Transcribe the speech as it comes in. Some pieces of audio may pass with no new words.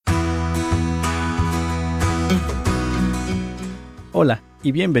Hola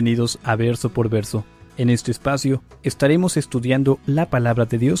y bienvenidos a Verso por Verso. En este espacio estaremos estudiando la palabra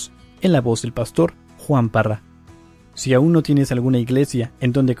de Dios en la voz del pastor Juan Parra. Si aún no tienes alguna iglesia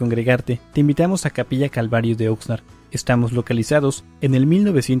en donde congregarte, te invitamos a Capilla Calvario de Oxnard. Estamos localizados en el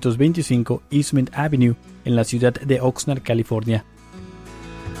 1925 Eastman Avenue, en la ciudad de Oxnard, California.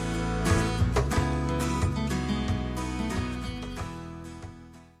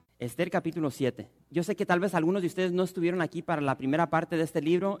 Esther capítulo 7. Yo sé que tal vez algunos de ustedes no estuvieron aquí para la primera parte de este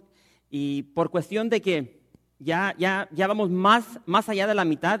libro y por cuestión de que ya vamos más allá de la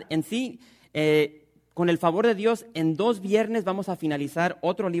mitad en sí, con el favor de Dios, en 2 viernes vamos a finalizar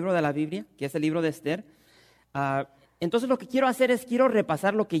otro libro de la Biblia, que es el libro de Esther. Entonces lo que quiero hacer es, quiero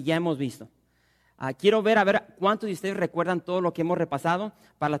repasar lo que ya hemos visto. Quiero ver, a ver cuántos de ustedes recuerdan todo lo que hemos repasado.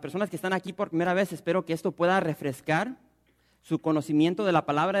 Para las personas que están aquí por primera vez, espero que esto pueda refrescar su conocimiento de la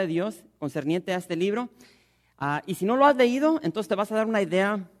palabra de Dios concerniente a este libro. Y si no lo has leído, entonces te vas a dar una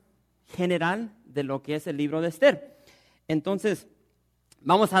idea general de lo que es el libro de Esther. Entonces,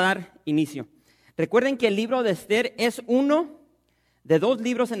 vamos a dar inicio. Recuerden que el libro de Esther es uno de 2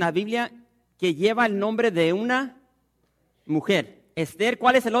 libros en la Biblia que lleva el nombre de una mujer. Esther,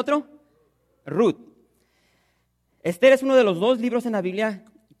 ¿cuál es el otro? Ruth. Esther es uno de los 2 libros en la Biblia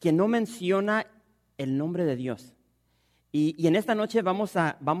que no menciona el nombre de Dios. Y en esta noche vamos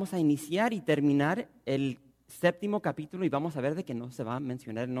a iniciar y terminar el 7º capítulo y vamos a ver de que no se va a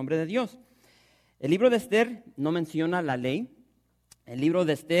mencionar el nombre de Dios. El libro de Esther no menciona la ley. El libro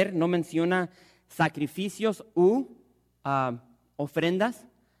de Esther no menciona sacrificios u ofrendas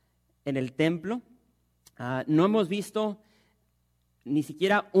en el templo. No hemos visto ni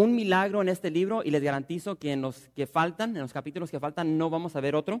siquiera un milagro en este libro y les garantizo que en los capítulos que faltan, no vamos a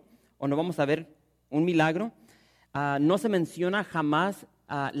ver otro o no vamos a ver un milagro. No se menciona jamás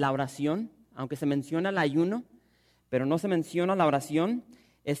la oración, aunque se menciona el ayuno, pero no se menciona la oración.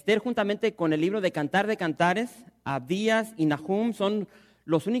 Esther, juntamente con el libro de Cantar de Cantares, Abdías y Nahum, son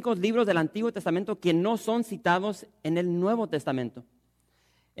los únicos libros del Antiguo Testamento que no son citados en el Nuevo Testamento.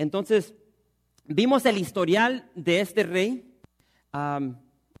 Entonces, vimos el historial de este rey,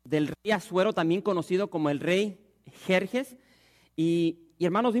 del rey Asuero, también conocido como el rey Jerjes. Y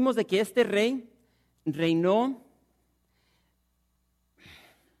hermanos, vimos de que este rey reinó.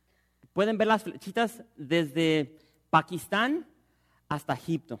 Pueden ver las flechitas desde Pakistán hasta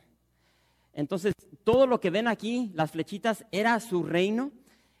Egipto. Entonces, todo lo que ven aquí, las flechitas, era su reino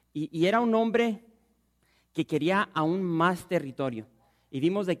y era un hombre que quería aún más territorio. Y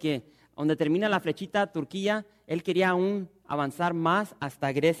vimos de que donde termina la flechita Turquía, él quería aún avanzar más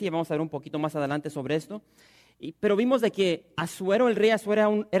hasta Grecia. Vamos a ver un poquito más adelante sobre esto. Pero vimos de que Asuero, el rey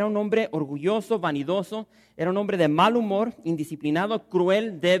Asuero, era un hombre orgulloso, vanidoso, era un hombre de mal humor, indisciplinado,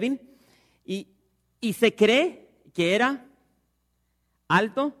 cruel, débil. Y se cree que era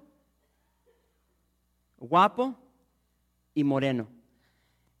alto, guapo y moreno.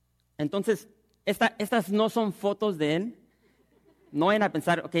 Entonces, estas no son fotos de él. No vayan a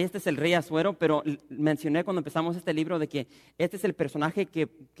pensar, ok, este es el rey Asuero, pero mencioné cuando empezamos este libro de que este es el personaje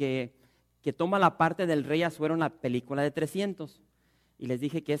que toma la parte del rey Asuero en la película de 300. Y les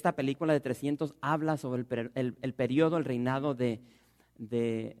dije que esta película de 300 habla sobre el periodo, el reinado de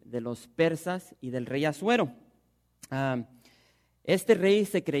los persas y del rey Asuero. Este rey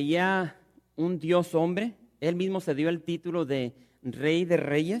se creía un dios hombre. Él mismo se dio el título de rey de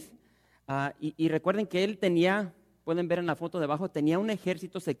reyes. Y recuerden que él tenía, pueden ver en la foto debajo, tenía un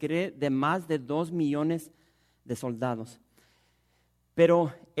ejército, se cree, de más de 2 millones de soldados.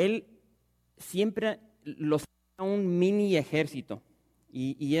 Pero él siempre los tenía un mini ejército.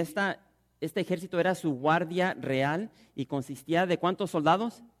 Y este ejército era su guardia real y consistía de ¿cuántos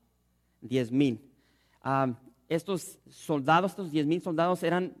soldados? 10,000. Estos soldados, estos 10,000 soldados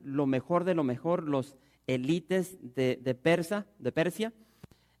eran lo mejor de lo mejor, los élites de Persia.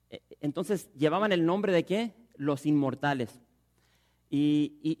 Entonces llevaban el nombre de ¿qué? Los inmortales.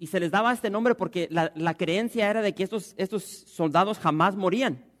 Y se les daba este nombre porque la creencia era de que estos soldados jamás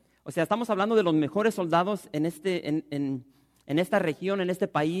morían. O sea, estamos hablando de los mejores soldados en esta región, en este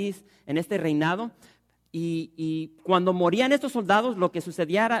país, en este reinado. Y cuando morían estos soldados, lo que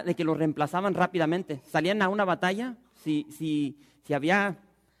sucedía era de que los reemplazaban rápidamente. Salían a una batalla, si había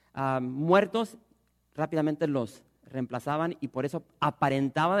muertos, rápidamente los reemplazaban y por eso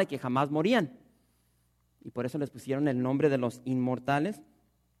aparentaba de que jamás morían. Y por eso les pusieron el nombre de los inmortales.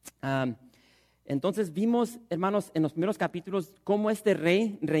 Entonces vimos, hermanos, en los primeros capítulos cómo este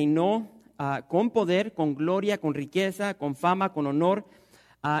rey reinó con poder, con gloria, con riqueza, con fama, con honor.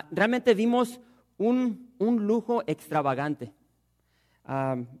 Realmente vimos un lujo extravagante.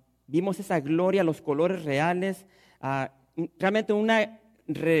 vimos esa gloria, los colores reales, realmente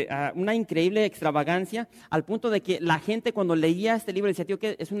una increíble extravagancia, al punto de que la gente cuando leía este libro decía, tío,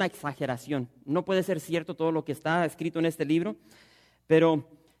 que es una exageración, no puede ser cierto todo lo que está escrito en este libro, pero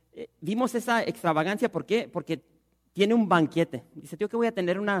vimos esa extravagancia, ¿por qué? Porque tiene un banquete. Dice, tío, que voy a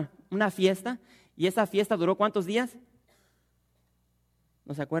tener una fiesta, y esa fiesta duró ¿cuántos días?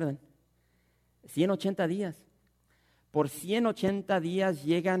 ¿No se acuerdan? 180 días. Por 180 días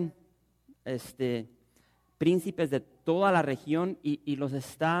llegan príncipes de toda la región y los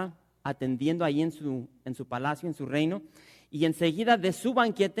está atendiendo ahí en su palacio, en su reino. Y enseguida de su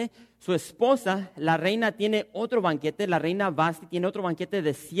banquete, su esposa, la reina, tiene otro banquete, la reina Vasti tiene otro banquete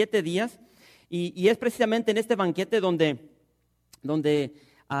de 7 días. Y es precisamente en este banquete donde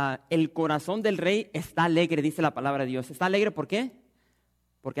el corazón del rey está alegre, dice la palabra de Dios. ¿Está alegre por qué?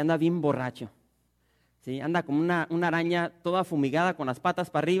 Porque anda bien borracho. ¿Sí? Anda como una araña toda fumigada con las patas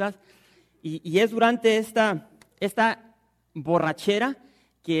para arriba. Y es durante esta borrachera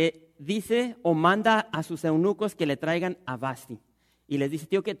que dice o manda a sus eunucos que le traigan a Vasti. Y les dice,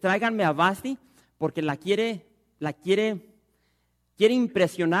 tío, que tráiganme a Vasti porque quiere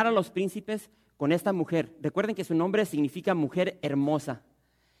impresionar a los príncipes con esta mujer. Recuerden que su nombre significa mujer hermosa.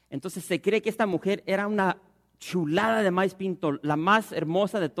 Entonces se cree que esta mujer era una chulada de maíz pinto, la más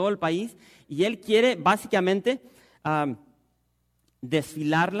hermosa de todo el país. Y él quiere básicamente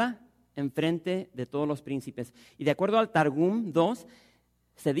desfilarla enfrente de todos los príncipes. Y de acuerdo al Targum 2,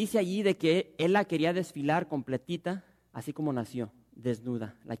 se dice allí de que él la quería desfilar completita, así como nació,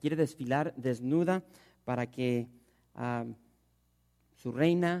 desnuda. La quiere desfilar desnuda para que su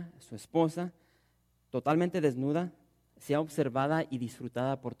reina, su esposa, totalmente desnuda, sea observada y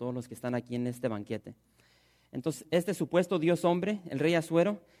disfrutada por todos los que están aquí en este banquete. Entonces, este supuesto Dios hombre, el rey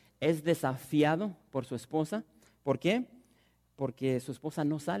Asuero, es desafiado por su esposa. ¿Por qué? Porque su esposa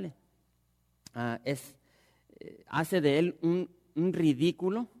no sale. Hace de él un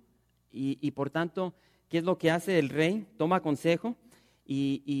ridículo y por tanto, ¿qué es lo que hace el rey? Toma consejo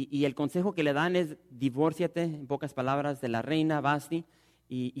y el consejo que le dan es divórciate, en pocas palabras, de la reina Vasti.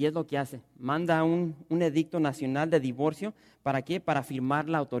 Y es lo que hace, manda un edicto nacional de divorcio. ¿Para qué? Para afirmar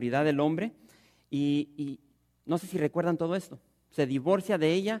la autoridad del hombre. Y no sé si recuerdan todo esto. Se divorcia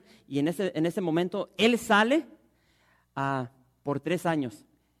de ella y en ese momento él sale por 3 años.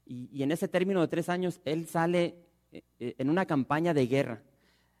 Y en ese término de 3 años él sale en una campaña de guerra.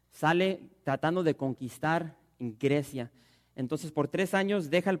 Sale tratando de conquistar Grecia. Entonces por 3 años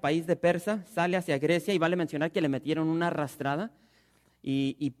deja el país de Persa, sale hacia Grecia y vale mencionar que le metieron una arrastrada.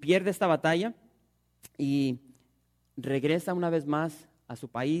 Y pierde esta batalla y regresa una vez más a su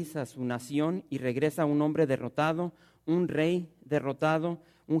país, a su nación, y regresa un hombre derrotado, un rey derrotado,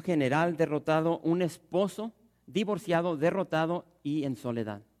 un general derrotado, un esposo divorciado, derrotado y en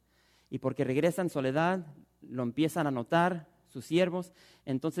soledad. Y porque regresa en soledad, lo empiezan a notar sus siervos.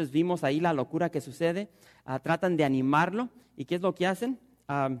 Entonces vimos ahí la locura que sucede. Tratan de animarlo. ¿Y qué es lo que hacen?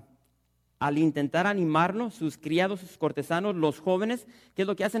 Al intentar animarlo, sus criados, sus cortesanos, los jóvenes, ¿qué es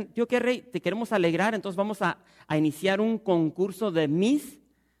lo que hacen? Tío, ¿qué rey? Te queremos alegrar, entonces vamos a iniciar un concurso de Miss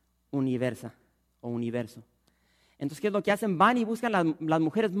Universa o Universo. Entonces, ¿qué es lo que hacen? Van y buscan las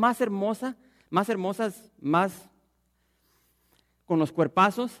mujeres más hermosas, más con los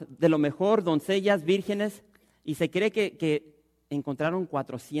cuerpazos, de lo mejor, doncellas, vírgenes, y se cree que encontraron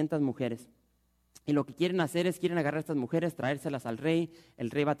 400 mujeres. Y lo que quieren hacer es, quieren agarrar a estas mujeres, traérselas al rey. El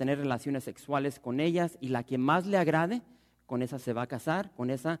rey va a tener relaciones sexuales con ellas y la que más le agrade, con esa se va a casar,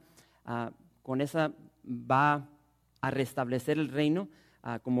 con esa va a restablecer el reino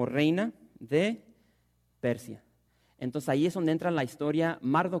como reina de Persia. Entonces ahí es donde entra la historia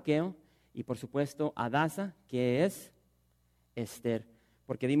Mardoqueo y por supuesto Hadasa, que es Esther.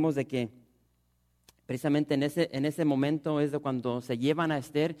 Porque vimos de que precisamente en ese momento es de cuando se llevan a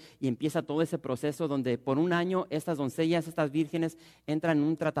Esther y empieza todo ese proceso donde por 1 año estas doncellas, estas vírgenes entran en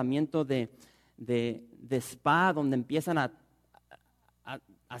un tratamiento de spa, donde empiezan a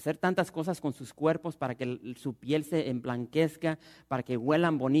hacer tantas cosas con sus cuerpos para que su piel se emblanquezca, para que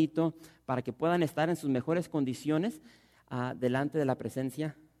huelan bonito, para que puedan estar en sus mejores condiciones delante de la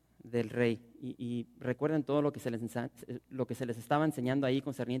presencia del rey. Y recuerden todo lo que se les estaba enseñando ahí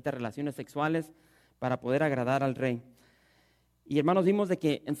concerniente a relaciones sexuales, para poder agradar al rey. Y hermanos, vimos de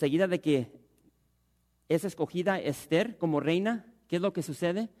que enseguida de que es escogida Esther como reina, ¿qué es lo que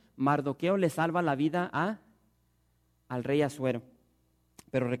sucede? Mardoqueo le salva la vida al rey Asuero.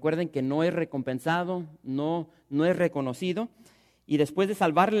 Pero recuerden que no es recompensado, no es reconocido. Y después de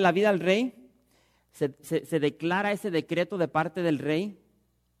salvarle la vida al rey, se declara ese decreto de parte del rey,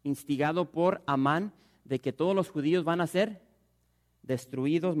 instigado por Amán, de que todos los judíos van a ser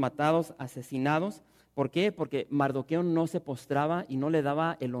destruidos, matados, asesinados. ¿Por qué? Porque Mardoqueo no se postraba y no le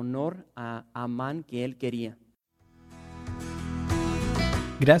daba el honor a Amán que él quería.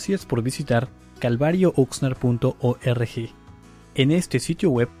 Gracias por visitar calvariooxnard.org. En este sitio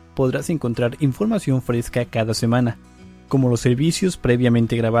web podrás encontrar información fresca cada semana, como los servicios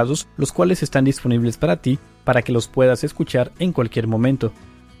previamente grabados, los cuales están disponibles para ti para que los puedas escuchar en cualquier momento.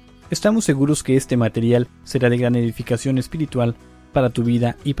 Estamos seguros que este material será de gran edificación espiritual para tu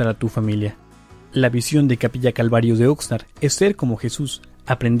vida y para tu familia. La visión de Capilla Calvario de Oxnard es ser como Jesús,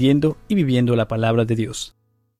 aprendiendo y viviendo la palabra de Dios.